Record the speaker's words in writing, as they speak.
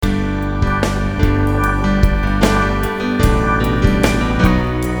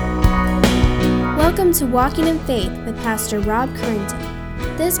Welcome to Walking in Faith with Pastor Rob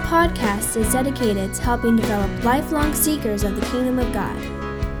Currington. This podcast is dedicated to helping develop lifelong seekers of the kingdom of God.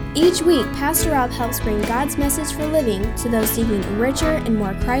 Each week, Pastor Rob helps bring God's message for living to those seeking a richer and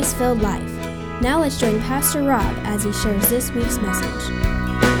more Christ-filled life. Now let's join Pastor Rob as he shares this week's message.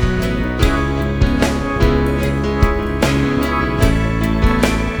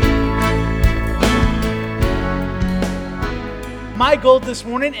 My goal this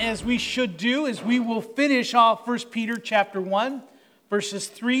morning, as we should do, is we will finish off 1 Peter chapter 1, verses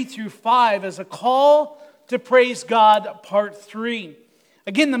 3 through 5 as a call to praise God, part 3.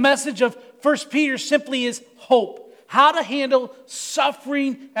 Again, the message of 1 Peter simply is hope. How to handle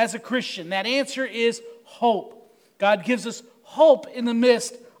suffering as a Christian. That answer is hope. God gives us hope in the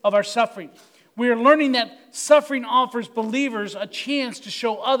midst of our suffering. We are learning that suffering offers believers a chance to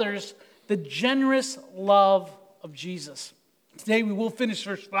show others the generous love of Jesus. Today we will finish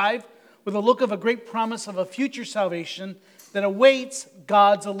verse 5 with a look of a great promise of a future salvation that awaits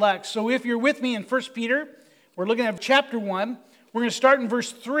God's elect. So if you're with me in 1 Peter, we're looking at chapter 1. We're going to start in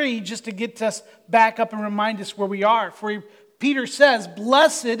verse 3 just to get us back up and remind us where we are. For Peter says,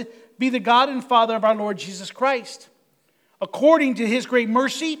 "Blessed be the God and Father of our Lord Jesus Christ. According to his great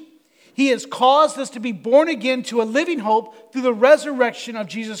mercy, he has caused us to be born again to a living hope through the resurrection of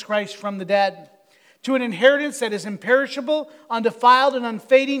Jesus Christ from the dead, to an inheritance that is imperishable, undefiled, and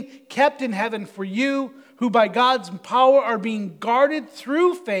unfading, kept in heaven for you, who by God's power are being guarded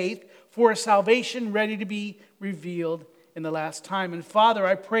through faith for a salvation ready to be revealed in the last time." And Father,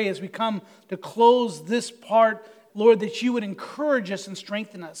 I pray as we come to close this part, Lord, that you would encourage us and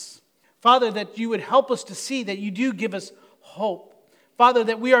strengthen us. Father, that you would help us to see that you do give us hope. Father,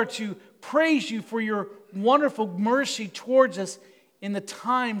 that we are to praise you for your wonderful mercy towards us in the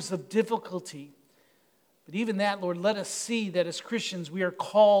times of difficulty. But even that, Lord, let us see that as Christians we are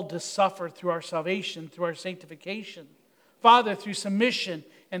called to suffer through our salvation, through our sanctification. Father, through submission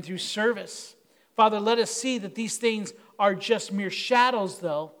and through service. Father, let us see that these things are just mere shadows,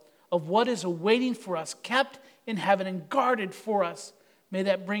 though, of what is awaiting for us, kept in heaven and guarded for us. May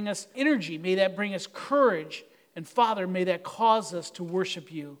that bring us energy. May that bring us courage. And Father, may that cause us to worship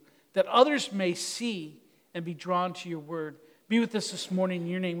you, that others may see and be drawn to your word. Be with us this morning. In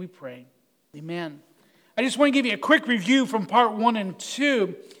your name we pray. Amen. I just want to give you a quick review from part 1 and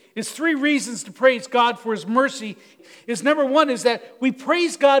 2. It's 3 reasons to praise God for his mercy. Number 1 is that we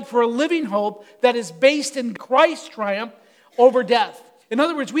praise God for a living hope that is based in Christ's triumph over death. In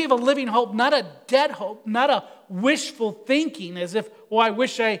other words, we have a living hope, not a dead hope, not a wishful thinking as if,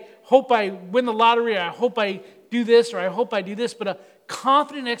 I hope I win the lottery, or I hope I do this, or I hope I do this, but a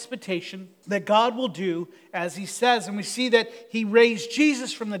confident expectation that God will do as he says. And we see that he raised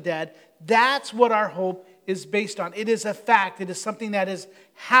Jesus from the dead. That's what our hope is based on. It is a fact. It is something that has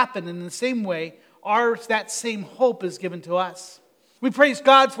happened. And in the same way, that same hope is given to us. We praise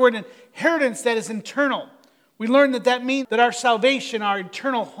God for an inheritance that is internal. We learn that means that our salvation, our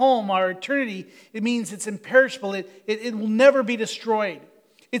eternal home, our eternity, it means it's imperishable. It will never be destroyed.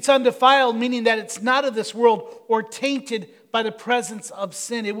 It's undefiled, meaning that it's not of this world or tainted by the presence of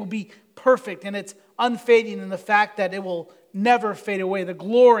sin. It will be perfect, and it's unfading in the fact that it will never fade away. The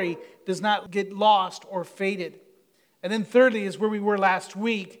glory does not get lost or faded. And then thirdly is where we were last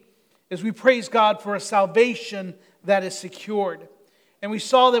week, is we praise God for a salvation that is secured. And we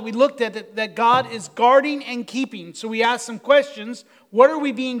saw that we looked at it, that God is guarding and keeping. So we asked some questions. What are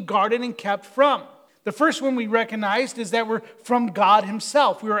we being guarded and kept from? The first one we recognized is that we're from God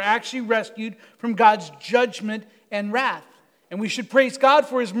himself. We were actually rescued from God's judgment and wrath. And we should praise God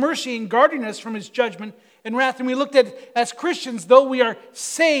for his mercy in guarding us from his judgment and wrath. And we looked at, as Christians, though we are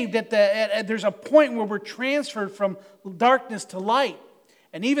saved, there's a point where we're transferred from darkness to light.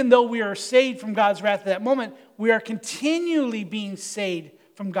 And even though we are saved from God's wrath at that moment, we are continually being saved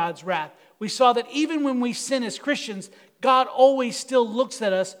from God's wrath. We saw that even when we sin as Christians, God always still looks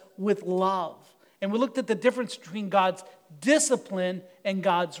at us with love. And we looked at the difference between God's discipline and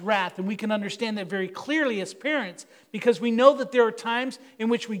God's wrath. And we can understand that very clearly as parents, because we know that there are times in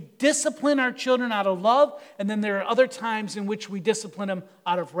which we discipline our children out of love, and then there are other times in which we discipline them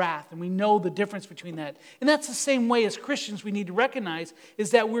out of wrath. And we know the difference between that. And that's the same way as Christians we need to recognize,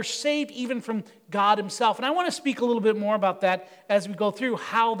 is that we're saved even from God himself. And I want to speak a little bit more about that as we go through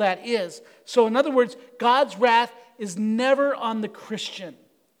how that is. So in other words, God's wrath is never on the Christian.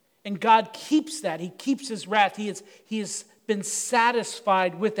 And God keeps that. He keeps his wrath. He has been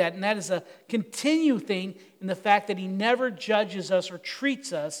satisfied with that. And that is a continued thing in the fact that he never judges us or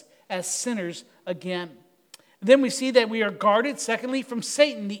treats us as sinners again. And then we see that we are guarded, secondly, from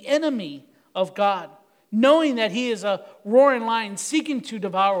Satan, the enemy of God. knowing that he is a roaring lion seeking to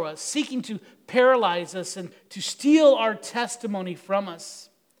devour us, seeking to paralyze us and to steal our testimony from us.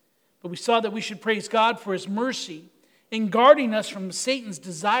 But we saw that we should praise God for his mercy in guarding us from Satan's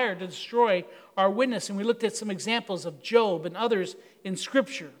desire to destroy our witness. And we looked at some examples of Job and others in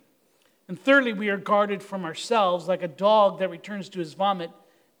Scripture. And thirdly, we are guarded from ourselves like a dog that returns to his vomit.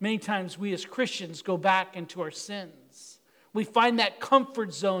 Many times we as Christians go back into our sins. We find that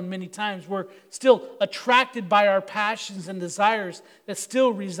comfort zone many times. We're still attracted by our passions and desires that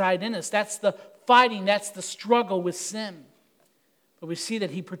still reside in us. That's the fighting, that's the struggle with sin. But we see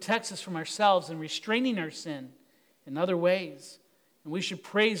that he protects us from ourselves and restraining our sin in other ways. And we should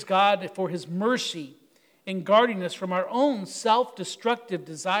praise God for his mercy in guarding us from our own self-destructive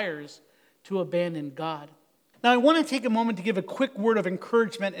desires to abandon God. Now, I want to take a moment to give a quick word of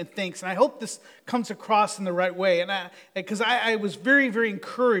encouragement and thanks. And I hope this comes across in the right way, because I was very, very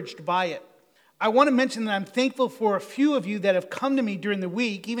encouraged by it. I want to mention that I'm thankful for a few of you that have come to me during the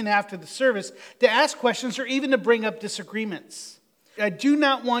week, even after the service, to ask questions or even to bring up disagreements. I do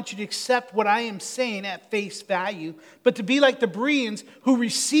not want you to accept what I am saying at face value, but to be like the Bereans who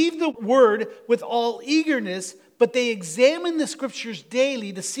receive the word with all eagerness, but they examine the Scriptures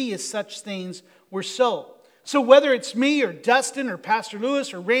daily to see if such things were so. So whether it's me or Dustin or Pastor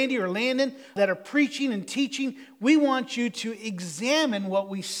Lewis or Randy or Landon that are preaching and teaching, we want you to examine what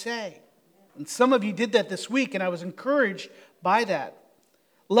we say. And some of you did that this week, and I was encouraged by that.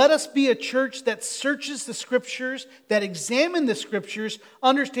 Let us be a church that searches the Scriptures, that examine the Scriptures,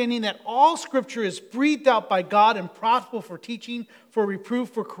 understanding that all Scripture is breathed out by God and profitable for teaching, for reproof,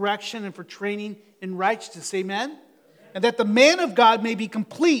 for correction, and for training in righteousness. Amen? And that the man of God may be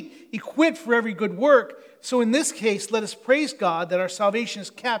complete, equipped for every good work. So in this case, let us praise God that our salvation is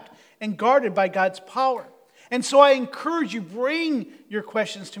kept and guarded by God's power. And so I encourage you, bring your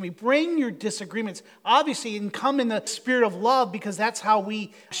questions to me. Bring your disagreements. Obviously, and come in the spirit of love, because that's how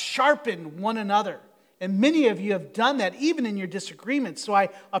we sharpen one another. And many of you have done that, even in your disagreements. So I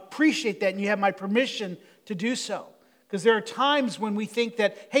appreciate that, and you have my permission to do so. Because there are times when we think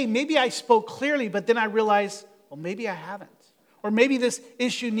that, hey, maybe I spoke clearly, but then I realize, well, maybe I haven't. Or maybe this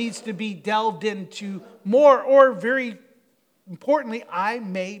issue needs to be delved into more, or very importantly, I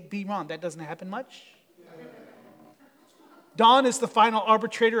may be wrong. That doesn't happen much. Dawn is the final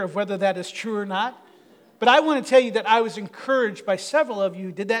arbitrator of whether that is true or not. But I want to tell you that I was encouraged by several of you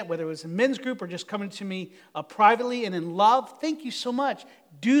who did that, whether it was a men's group or just coming to me privately and in love. Thank you so much.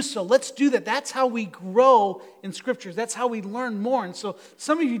 Do so. Let's do that. That's how we grow in Scriptures. That's how we learn more. And so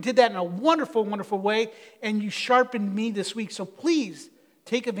some of you did that in a wonderful, wonderful way, and you sharpened me this week. So please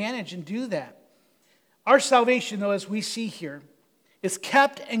take advantage and do that. Our salvation, though, as we see here, is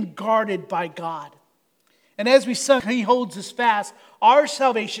kept and guarded by God. And as we sung, he holds us fast. Our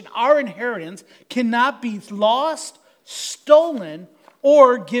salvation, our inheritance, cannot be lost, stolen,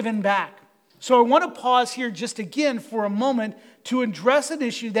 or given back. So I want to pause here just again for a moment to address an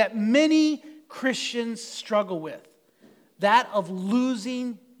issue that many Christians struggle with, that of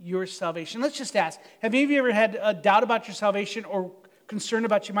losing your salvation. Let's just ask, have any of you ever had a doubt about your salvation or concern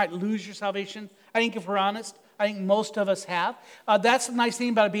about you might lose your salvation? I think if we're honest, I think most of us have. That's the nice thing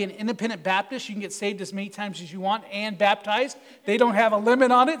about being an independent Baptist. You can get saved as many times as you want and baptized. They don't have a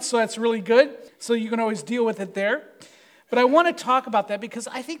limit on it, so that's really good. So you can always deal with it there. But I want to talk about that because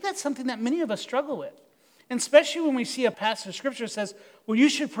I think that's something that many of us struggle with. And especially when we see a passage of Scripture that says, well, you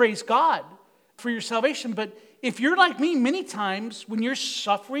should praise God for your salvation. But if you're like me, many times when you're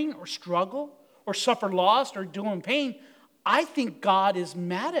suffering or struggle or suffer loss or doing pain, I think God is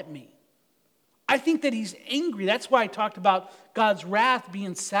mad at me. I think that he's angry. That's why I talked about God's wrath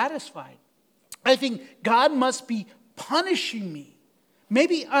being satisfied. I think God must be punishing me.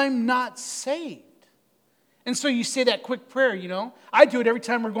 Maybe I'm not saved. And so you say that quick prayer, you know. I do it every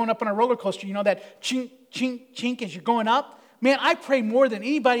time we're going up on a roller coaster. You know that chink, chink, chink as you're going up? Man, I pray more than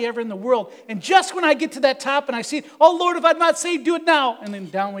anybody ever in the world. And just when I get to that top and I see it, oh, Lord, if I'm not saved, do it now. And then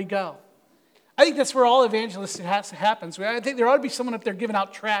down we go. I think that's where all evangelists happens. I think there ought to be someone up there giving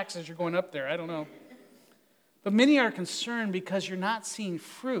out tracts as you're going up there. I don't know. But many are concerned because you're not seeing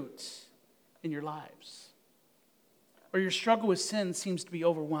fruit in your lives. Or your struggle with sin seems to be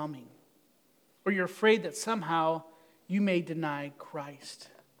overwhelming. Or you're afraid that somehow you may deny Christ.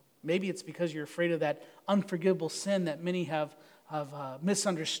 Maybe it's because you're afraid of that unforgivable sin that many have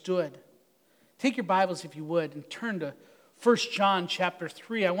misunderstood. Take your Bibles, if you would, and turn to 1 John chapter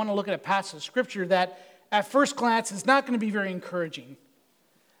 3. I want to look at a passage of Scripture that at first glance is not going to be very encouraging.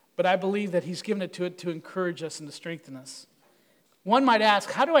 But I believe that he's given it to encourage us and to strengthen us. One might ask,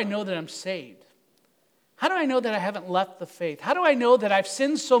 how do I know that I'm saved? How do I know that I haven't left the faith? How do I know that I've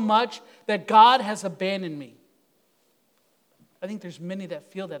sinned so much that God has abandoned me? I think there's many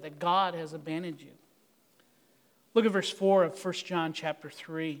that feel that God has abandoned you. Look at verse 4 of 1 John chapter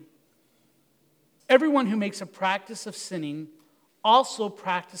 3. Everyone who makes a practice of sinning also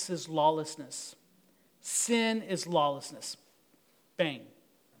practices lawlessness. Sin is lawlessness. Bang.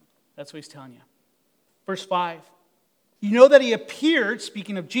 That's what he's telling you. Verse 5. You know that he appeared,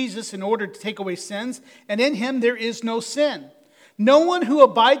 speaking of Jesus, in order to take away sins, and in him there is no sin. No one who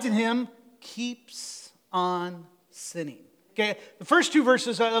abides in him keeps on sinning. Okay, the first two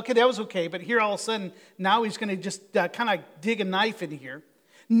verses, okay, that was okay, but here all of a sudden, now he's going to just kind of dig a knife in here.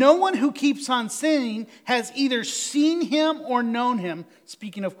 No one who keeps on sinning has either seen him or known him,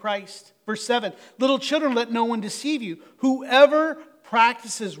 speaking of Christ. Verse 7, little children, let no one deceive you. Whoever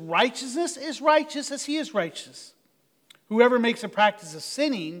practices righteousness is righteous as he is righteous. Whoever makes a practice of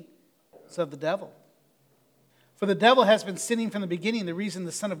sinning is of the devil. For the devil has been sinning from the beginning. The reason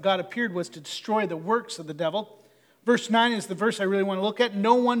the Son of God appeared was to destroy the works of the devil. Verse 9 is the verse I really want to look at.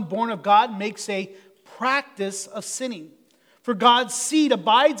 No one born of God makes a practice of sinning. For God's seed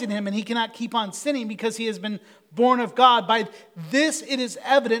abides in him, and he cannot keep on sinning because he has been born of God. By this it is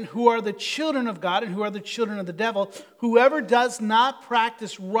evident who are the children of God and who are the children of the devil. Whoever does not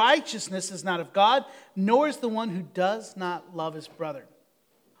practice righteousness is not of God, nor is the one who does not love his brother.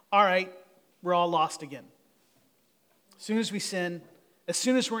 All right, we're all lost again. As soon as we sin, as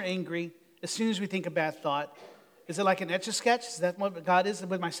soon as we're angry, as soon as we think a bad thought, is it like an Etch-a-Sketch? Is that what God is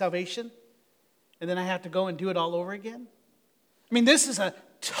with my salvation? And then I have to go and do it all over again? I mean, this is a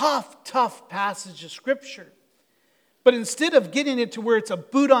tough passage of Scripture. But instead of getting it to where it's a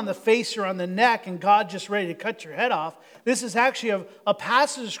boot on the face or on the neck and God just ready to cut your head off, this is actually a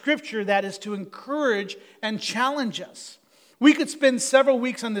passage of Scripture that is to encourage and challenge us. We could spend several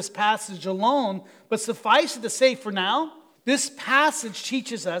weeks on this passage alone, but suffice it to say for now, this passage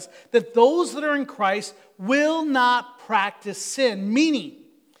teaches us that those that are in Christ will not practice sin, meaning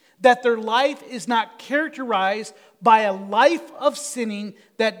that their life is not characterized by a life of sinning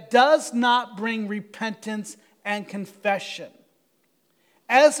that does not bring repentance and confession.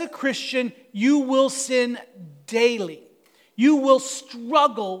 As a Christian, you will sin daily. You will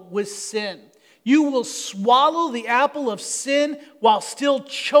struggle with sin. You will swallow the apple of sin while still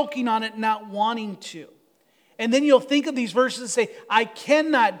choking on it, not wanting to. And then you'll think of these verses and say, I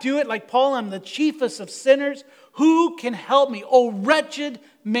cannot do it. Like Paul, I'm the chiefest of sinners. Who can help me? O wretched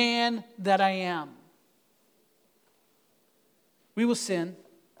man that I am. We will sin,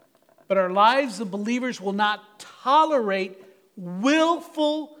 but our lives of believers will not tolerate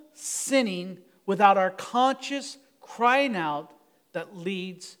willful sinning without our conscious crying out that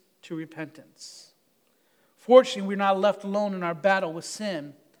leads to repentance. Fortunately, we're not left alone in our battle with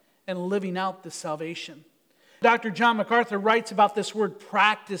sin and living out this salvation. Dr. John MacArthur writes about this word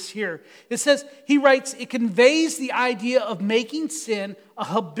practice here. It says, he writes, it conveys the idea of making sin a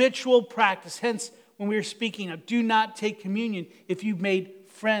habitual practice. Hence, when we were speaking of do not take communion if you've made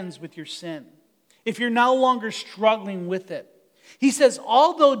friends with your sin, if you're no longer struggling with it. He says,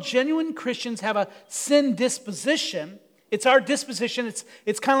 although genuine Christians have a sin disposition, it's our disposition,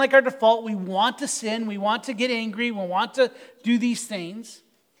 it's kind of like our default. We want to sin, we want to get angry, we want to do these things.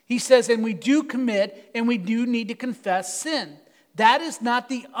 He says, and we do commit and we do need to confess sin. That is not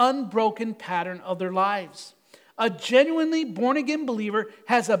the unbroken pattern of their lives. A genuinely born-again believer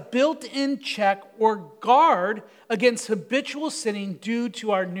has a built-in check or guard against habitual sinning due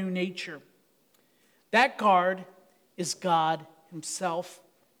to our new nature. That guard is God himself.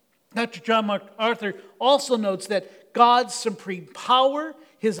 Dr. John MacArthur also notes that God's supreme power,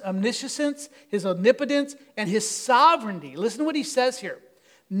 his omniscience, his omnipotence, and his sovereignty, listen to what he says here,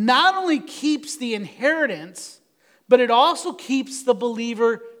 not only keeps the inheritance, but it also keeps the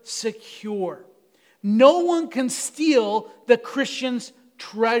believer secure. No one can steal the Christian's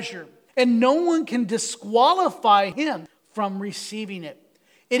treasure, and no one can disqualify him from receiving it.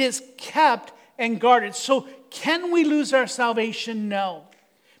 It is kept and guarded. So can we lose our salvation? No.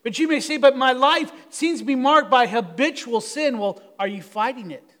 But you may say, but my life seems to be marked by habitual sin. Well, are you fighting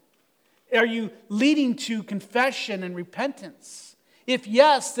it? Are you leading to confession and repentance? If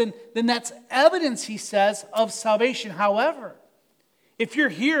yes, then that's evidence, he says, of salvation. However, if you're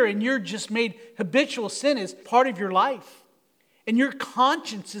here and you're just made habitual sin as part of your life, and your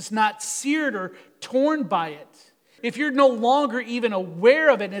conscience is not seared or torn by it, if you're no longer even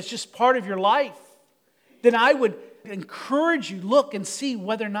aware of it and it's just part of your life, then I would encourage you, look and see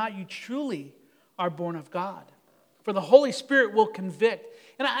whether or not you truly are born of God. For the Holy Spirit will convict.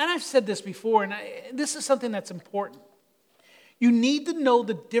 And I've said this before, and this is something that's important. You need to know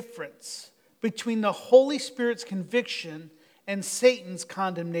the difference between the Holy Spirit's conviction and Satan's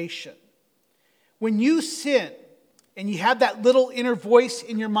condemnation. When you sin and you have that little inner voice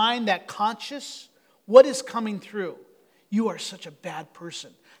in your mind, that conscious, what is coming through? You are such a bad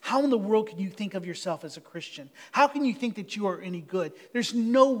person. How in the world can you think of yourself as a Christian? How can you think that you are any good? There's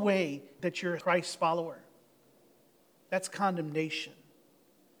no way that you're a Christ follower. That's condemnation.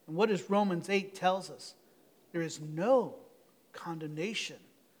 And what does Romans 8 tells us? There is no condemnation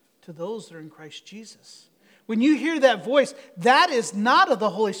to those that are in Christ Jesus. When you hear that voice, that is not of the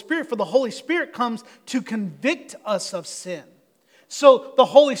Holy Spirit, for the Holy Spirit comes to convict us of sin. So the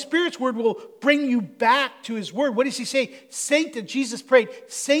Holy Spirit's word will bring you back to his word. What does he say? Jesus prayed,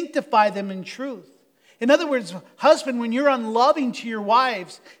 sanctify them in truth. In other words, husband, when you're unloving to your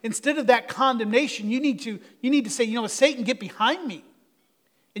wives, instead of that condemnation, you need to say, Satan, get behind me.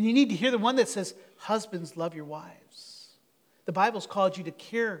 And you need to hear the one that says, husbands, love your wives. The Bible's called you to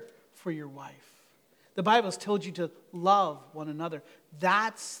care for your wife. The Bible's told you to love one another.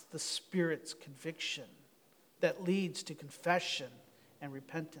 That's the Spirit's conviction that leads to confession and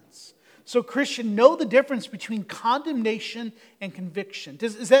repentance. So, Christian, know the difference between condemnation and conviction.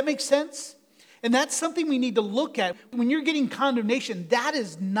 Does that make sense? And that's something we need to look at. When you're getting condemnation, that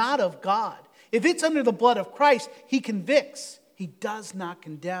is not of God. If it's under the blood of Christ, he convicts. He does not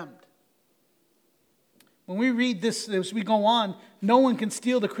condemn. When we read this as we go on, no one can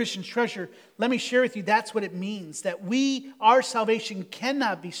steal the Christian's treasure. Let me share with you, that's what it means. That our salvation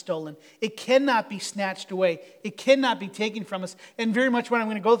cannot be stolen. It cannot be snatched away. It cannot be taken from us. And very much what I'm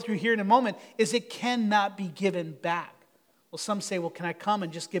going to go through here in a moment is it cannot be given back. Well, some say, can I come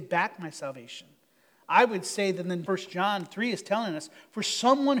and just give back my salvation? I would say that then 1 John 3 is telling us, for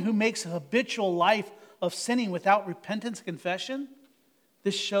someone who makes a habitual life of sinning without repentance and confession,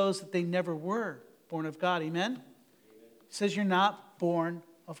 this shows that they never were born of God. Amen? It says you're not born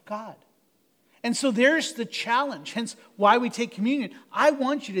of God. And so there's the challenge, hence why we take communion. I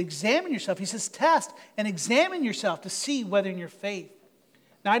want you to examine yourself. He says test and examine yourself to see whether in your faith.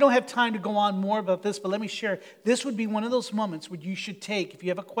 Now, I don't have time to go on more about this, but let me share. This would be one of those moments where you should take, if you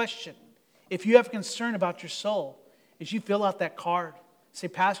have a question, if you have concern about your soul, as you fill out that card, say,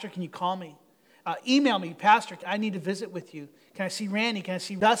 Pastor, can you call me? Email me, Pastor, I need to visit with you. Can I see Randy? Can I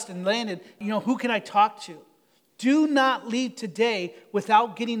see Dustin, Landon? Who can I talk to? Do not leave today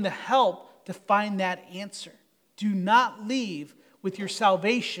without getting the help to find that answer. Do not leave with your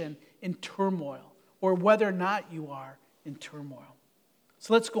salvation in turmoil, or whether or not you are in turmoil.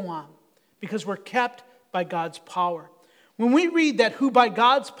 So let's go on, because we're kept by God's power. When we read that who by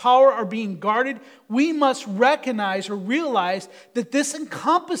God's power are being guarded, we must recognize or realize that this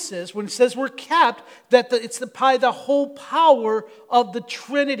encompasses, when it says we're kept, that it's by the whole power of the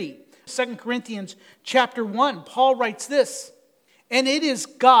Trinity. 2 Corinthians chapter 1, Paul writes this, and it is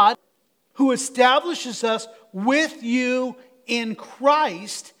God who establishes us with you in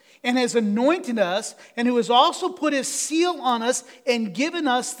Christ and has anointed us, and who has also put his seal on us and given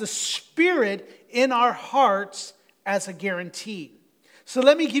us the Spirit in our hearts as a guarantee. So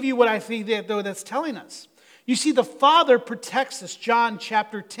let me give you what I think that's telling us. You see, the Father protects us. John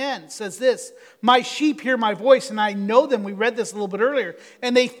chapter 10 says this, my sheep hear my voice, and I know them. We read this a little bit earlier.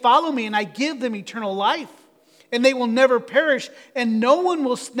 And they follow me, and I give them eternal life. And they will never perish, and no one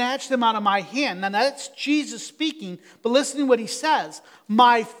will snatch them out of my hand. Now that's Jesus speaking, but listen to what he says.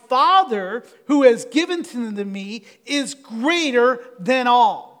 My Father, who has given them to me, is greater than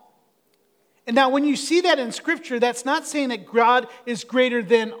all. And now when you see that in Scripture, that's not saying that God is greater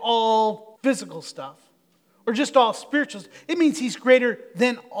than all physical stuff or just all spiritual stuff. It means he's greater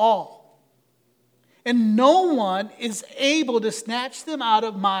than all. And no one is able to snatch them out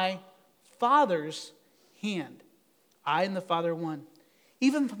of my Father's hand. I and the Father are one.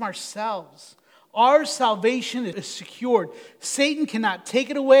 Even from ourselves, our salvation is secured. Satan cannot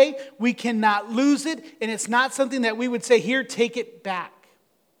take it away. We cannot lose it. And it's not something that we would say, here, take it back.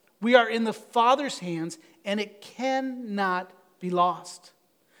 We are in the Father's hands, and it cannot be lost.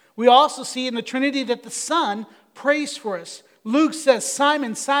 We also see in the Trinity that the Son prays for us. Luke says,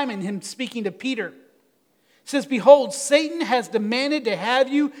 Simon, Simon, him speaking to Peter, says, behold, Satan has demanded to have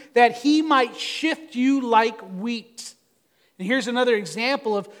you that he might shift you like wheat. And here's another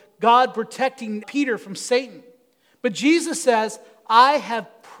example of God protecting Peter from Satan. But Jesus says, I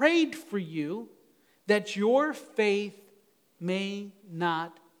have prayed for you that your faith may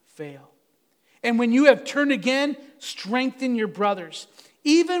not fail. And when you have turned again, strengthen your brothers.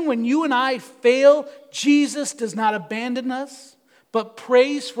 Even when you and I fail, Jesus does not abandon us, but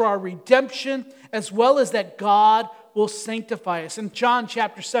prays for our redemption, as well as that God will sanctify us. In John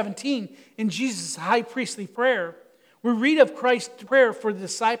chapter 17, in Jesus' high priestly prayer, we read of Christ's prayer for the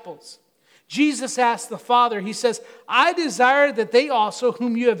disciples. Jesus asked the Father, he says, I desire that they also,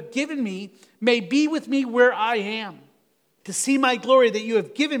 whom you have given me, may be with me where I am, to see my glory that you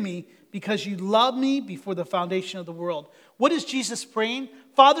have given me, because you loved me before the foundation of the world. What is Jesus praying?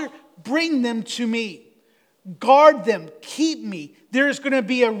 Father, bring them to me. Guard them. Keep me. There is going to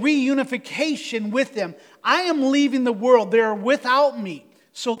be a reunification with them. I am leaving the world. They are without me.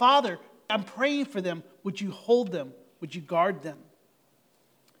 So, Father, I'm praying for them. Would you hold them? Would you guard them?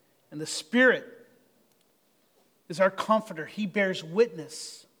 And the Spirit is our comforter. He bears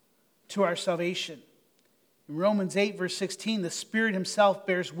witness to our salvation. In Romans 8, verse 16, the Spirit himself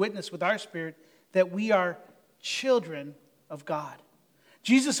bears witness with our spirit that we are children of God.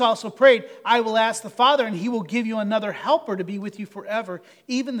 Jesus also prayed, I will ask the Father, and he will give you another helper to be with you forever,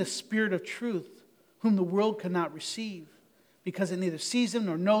 even the Spirit of truth, whom the world cannot receive, because it neither sees him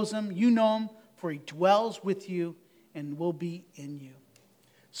nor knows him. You know him, for he dwells with you and will be in you.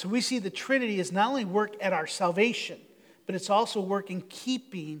 So we see the Trinity is not only work at our salvation, but it's also work in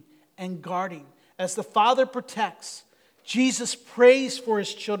keeping and guarding. As the Father protects, Jesus prays for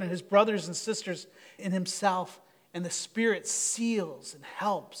his children, his brothers and sisters, in himself, and the Spirit seals and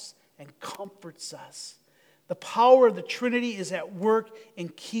helps and comforts us. The power of the Trinity is at work in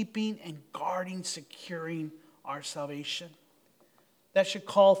keeping and guarding, securing our salvation. That should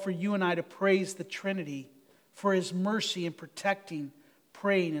call for you and I to praise the Trinity for his mercy in protecting,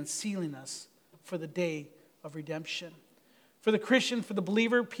 praying, and sealing us for the day of redemption. For the Christian, for the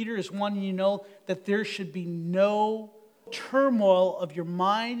believer, Peter is wanting you to know that there should be no turmoil of your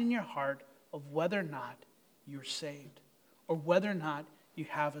mind and your heart of whether or not you're saved or whether or not you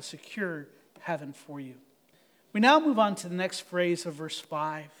have a secure heaven for you. We now move on to the next phrase of verse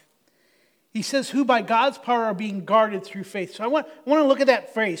 5. He says, who by God's power are being guarded through faith. So I want to look at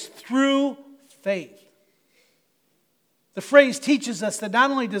that phrase, through faith. The phrase teaches us that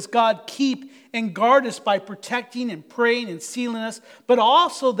not only does God keep and guard us by protecting and praying and sealing us, but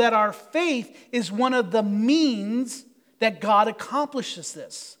also that our faith is one of the means that God accomplishes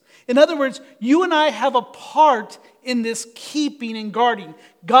this. In other words, you and I have a part in this keeping and guarding.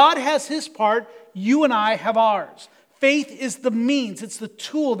 God has his part, you and I have ours. Faith is the means, it's the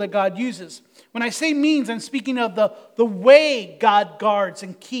tool that God uses. When I say means, I'm speaking of the way God guards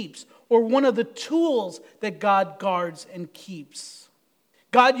and keeps, or one of the tools that God guards and keeps.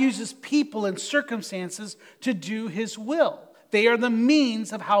 God uses people and circumstances to do his will. They are the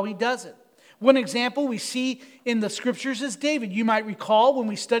means of how he does it. One example we see in the scriptures is David. You might recall when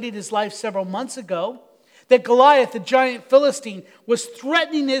we studied his life several months ago that Goliath, the giant Philistine, was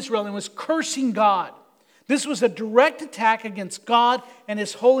threatening Israel and was cursing God. This was a direct attack against God and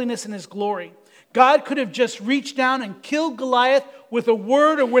his holiness and his glory. God could have just reached down and killed Goliath with a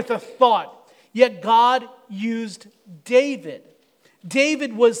word or with a thought. Yet God used David.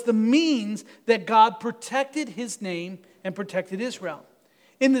 David was the means that God protected his name and protected Israel.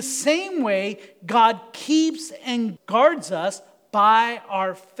 In the same way, God keeps and guards us by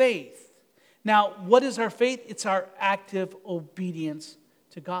our faith. Now, what is our faith? It's our active obedience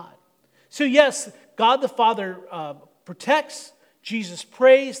to God. So yes, God the Father protects, Jesus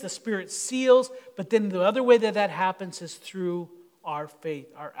prays, the Spirit seals, but then the other way that happens is through our faith,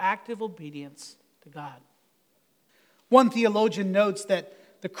 our active obedience to God. One theologian notes that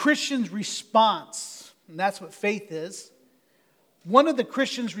the Christian's response, and that's what faith is, one of the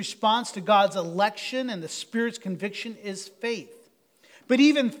Christian's response to God's election and the Spirit's conviction is faith. But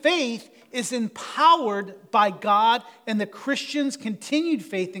even faith is empowered by God, and the Christian's continued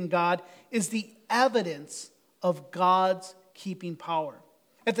faith in God is the evidence of God's keeping power.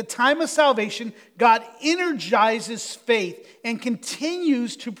 At the time of salvation, God energizes faith and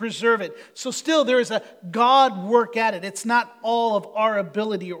continues to preserve it. So still there is a God work at it. It's not all of our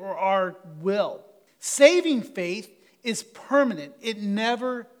ability or our will. Saving faith is permanent. It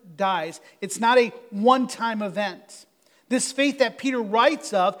never dies. It's not a one-time event. This faith that Peter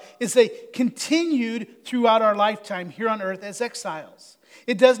writes of is a continued throughout our lifetime here on earth as exiles.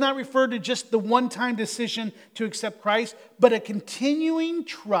 It does not refer to just the one-time decision to accept Christ, but a continuing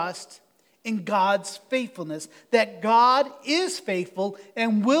trust in God's faithfulness, that God is faithful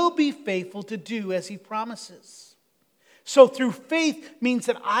and will be faithful to do as he promises. So through faith means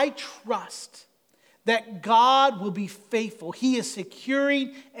that I trust that God will be faithful. He is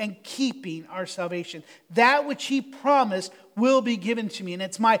securing and keeping our salvation. That which he promised will be given to me, and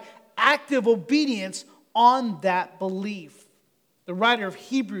it's my active obedience on that belief. The writer of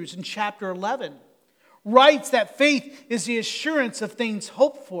Hebrews in chapter 11 writes that faith is the assurance of things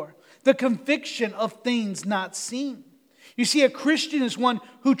hoped for, the conviction of things not seen. You see, a Christian is one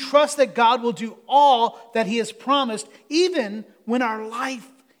who trusts that God will do all that he has promised, even when our life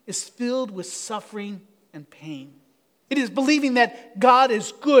is filled with suffering and pain. It is believing that God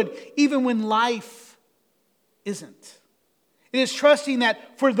is good even when life isn't. It is trusting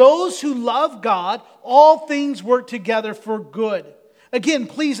that for those who love God, all things work together for good. Again,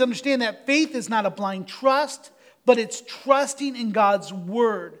 please understand that faith is not a blind trust, but it's trusting in God's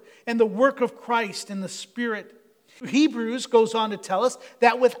word and the work of Christ and the Spirit. Hebrews goes on to tell us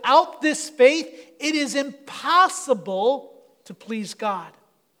that without this faith, it is impossible to please God.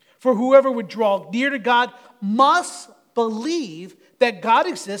 For whoever would draw near to God must believe that God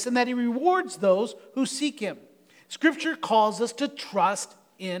exists and that He rewards those who seek Him. Scripture calls us to trust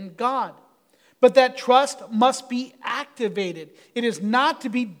in God. But that trust must be activated. It is not to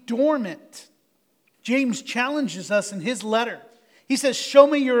be dormant. James challenges us in his letter. He says, "Show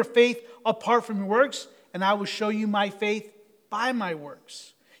me your faith apart from your works, and I will show you my faith by my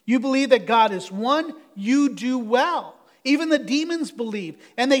works." You believe that God is one, you do well. Even the demons believe,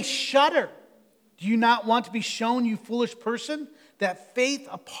 and they shudder. Do you not want to be shown, you foolish person, that faith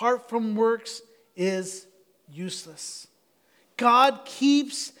apart from works is useless? God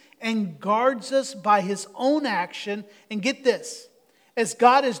keeps and guards us by His own action. And get this, as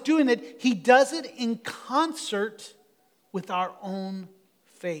God is doing it, He does it in concert with our own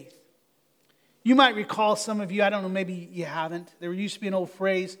faith. You might recall, some of you, I don't know, maybe you haven't. There used to be an old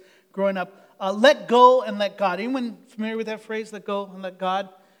phrase growing up, let go and let God. Anyone familiar with that phrase, let go and let God?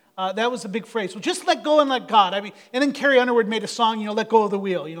 That was a big phrase. Well, just let go and let God. I mean, and then Carrie Underwood made a song, let go of the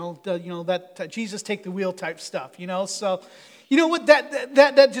wheel. That Jesus take the wheel type stuff. So, you know what?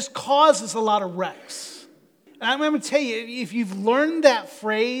 That just causes a lot of wrecks. And I'm going to tell you, if you've learned that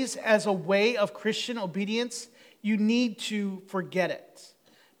phrase as a way of Christian obedience, you need to forget it.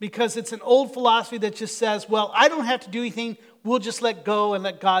 Because it's an old philosophy that just says, well, I don't have to do anything. We'll just let go and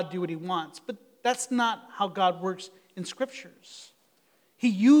let God do what He wants. But that's not how God works in Scriptures. He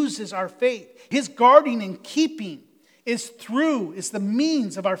uses our faith. His guarding and keeping is the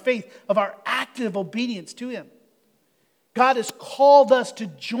means of our faith, of our active obedience to Him. God has called us to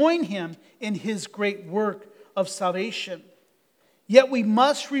join Him in His great work of salvation. Yet we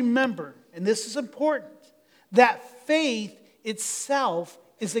must remember, and this is important, that faith itself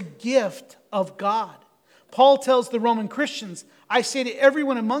is a gift of God. Paul tells the Roman Christians, "I say to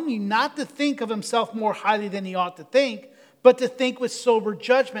everyone among you not to think of himself more highly than he ought to think, but to think with sober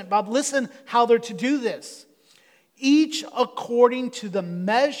judgment." Bob, listen how they're to do this. "Each according to the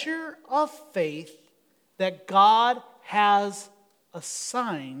measure of faith that God has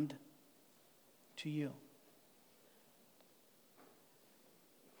assigned to you."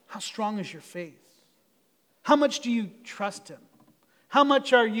 How strong is your faith? How much do you trust Him? How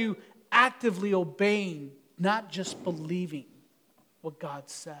much are you actively obeying, not just believing what God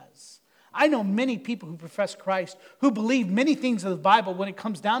says? I know many people who profess Christ, who believe many things of the Bible. When it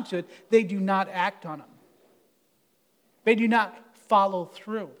comes down to it, they do not act on them. They do not follow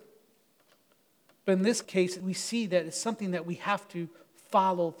through. But in this case, we see that it's something that we have to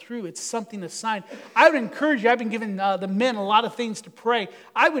follow through. It's something assigned. I would encourage you. I've been giving the men a lot of things to pray.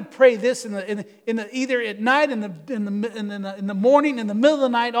 I would pray this in the either at night, in the morning, in the middle of the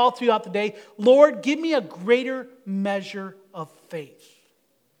night, all throughout the day. Lord, give me a greater measure of faith.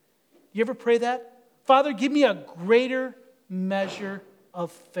 You ever pray that? Father, give me a greater measure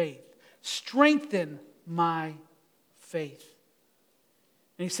of faith. Strengthen my faith.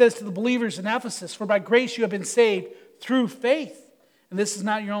 And He says to the believers in Ephesus, "For by grace you have been saved through faith. And this is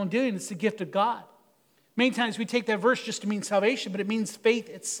not your own doing, it's the gift of God." Many times we take that verse just to mean salvation, but it means faith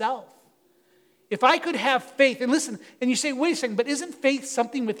itself. If I could have faith, and listen, and you say, wait a second, but isn't faith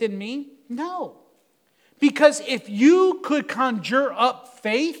something within me? No. Because if you could conjure up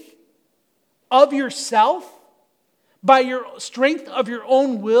faith of yourself by your strength of your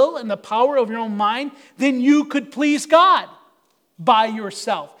own will and the power of your own mind, then you could please God by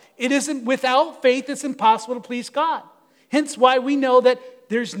yourself. It isn't without faith, it's impossible to please God. Hence why we know that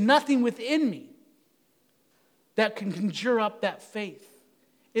there's nothing within me that can conjure up that faith.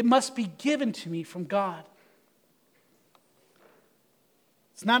 It must be given to me from God.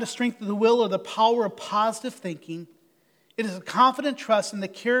 It's not a strength of the will or the power of positive thinking. It is a confident trust in the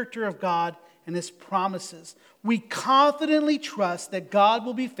character of God and His promises. We confidently trust that God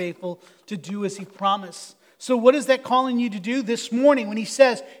will be faithful to do as He promised. So what is that calling you to do this morning when He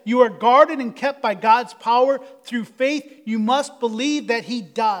says you are guarded and kept by God's power through faith? You must believe that He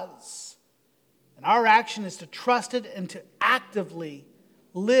does. And our action is to trust it and to actively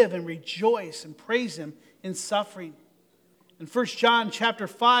live and rejoice and praise Him in suffering. In 1 John chapter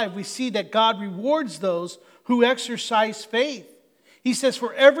 5, we see that God rewards those who exercise faith. He says,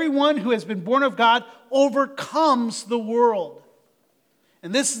 "For everyone who has been born of God overcomes the world."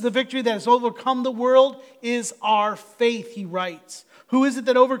 And this is the victory that has overcome the world, is our faith, he writes. Who is it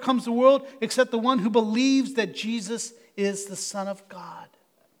that overcomes the world except the one who believes that Jesus is the Son of God?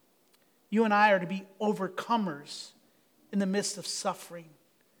 You and I are to be overcomers in the midst of suffering.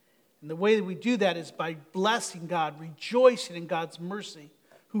 And the way that we do that is by blessing God, rejoicing in God's mercy,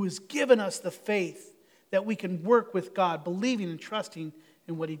 who has given us the faith that we can work with God, believing and trusting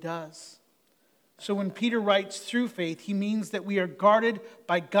in what he does. So when Peter writes through faith, he means that we are guarded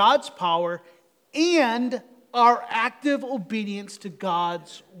by God's power and our active obedience to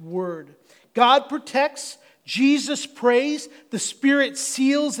God's word. God protects, Jesus prays, the Spirit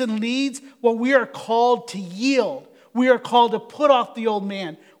seals and leads, while we are called to yield. We are called to put off the old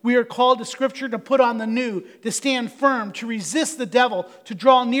man. We are called to Scripture to put on the new, to stand firm, to resist the devil, to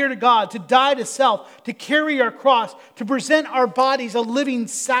draw near to God, to die to self, to carry our cross, to present our bodies a living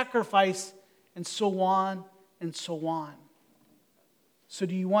sacrifice, and so on and so on. So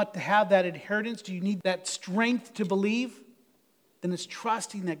do you want to have that inheritance? Do you need that strength to believe? Then it's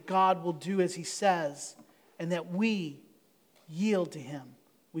trusting that God will do as he says and that we yield to him.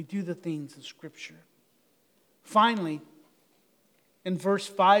 We do the things of Scripture. Finally, in verse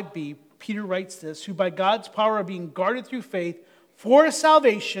 5b, Peter writes this, who by God's power are being guarded through faith for a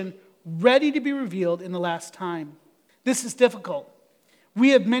salvation ready to be revealed in the last time. This is difficult.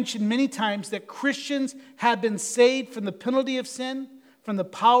 We have mentioned many times that Christians have been saved from the penalty of sin, from the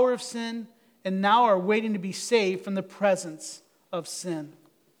power of sin, and now are waiting to be saved from the presence of sin.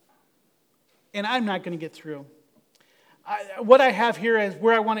 And I'm not going to get through. What I have here is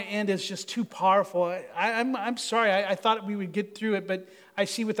where I want to end is just too powerful. I'm sorry. I thought we would get through it, but I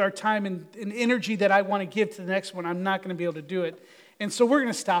see with our time and energy that I want to give to the next one, I'm not going to be able to do it. And so we're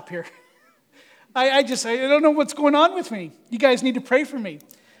going to stop here. I don't know what's going on with me. You guys need to pray for me.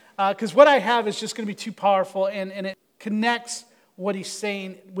 Because what I have is just going to be too powerful, and it connects what he's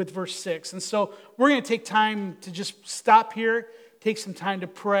saying with verse 6. And so we're going to take time to just stop here, take some time to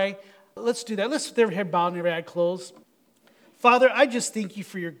pray. Let's do that. Let's with every head bowed and every eye closed. Father, I just thank you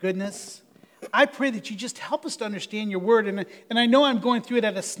for your goodness. I pray that you just help us to understand your word. And I know I'm going through it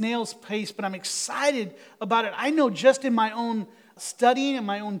at a snail's pace, but I'm excited about it. I know just in my own studying and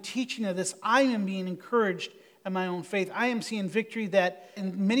my own teaching of this, I am being encouraged in my own faith. I am seeing victory that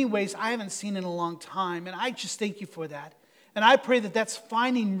in many ways I haven't seen in a long time. And I just thank you for that. And I pray that that's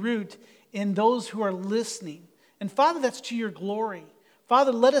finding root in those who are listening. And Father, that's to your glory.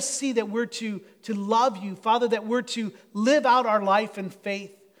 Father, let us see that we're to love you. Father, that we're to live out our life in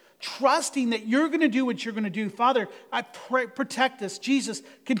faith, trusting that you're going to do what you're going to do. Father, I pray, protect us. Jesus,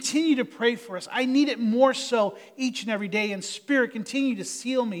 continue to pray for us. I need it more so each and every day. And Spirit, continue to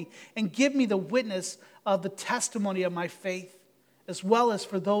seal me and give me the witness of the testimony of my faith, as well as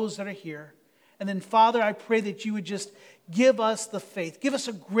for those that are here. And then, Father, I pray that you would just give us the faith. Give us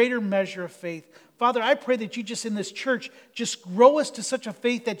a greater measure of faith. Father, I pray that you just in this church just grow us to such a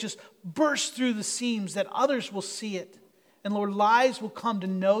faith that just bursts through the seams, that others will see it. And Lord, lives will come to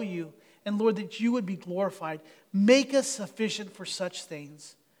know you. And Lord, that you would be glorified. Make us sufficient for such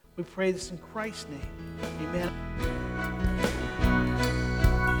things. We pray this in Christ's name. Amen.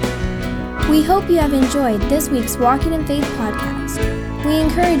 We hope you have enjoyed this week's Walking in Faith podcast. We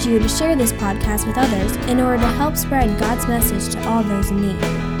encourage you to share this podcast with others in order to help spread God's message to all those in need.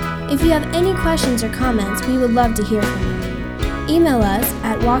 If you have any questions or comments, we would love to hear from you. Email us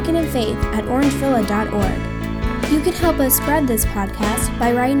at walkingin.faith@orangevilla.org. You can help us spread this podcast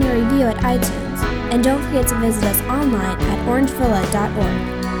by writing a review at iTunes. And don't forget to visit us online at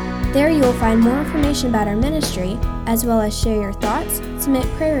orangevilla.org. There you will find more information about our ministry, as well as share your thoughts, submit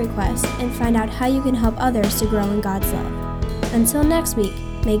prayer requests, and find out how you can help others to grow in God's love. Until next week,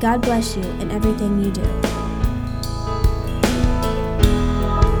 may God bless you in everything you do.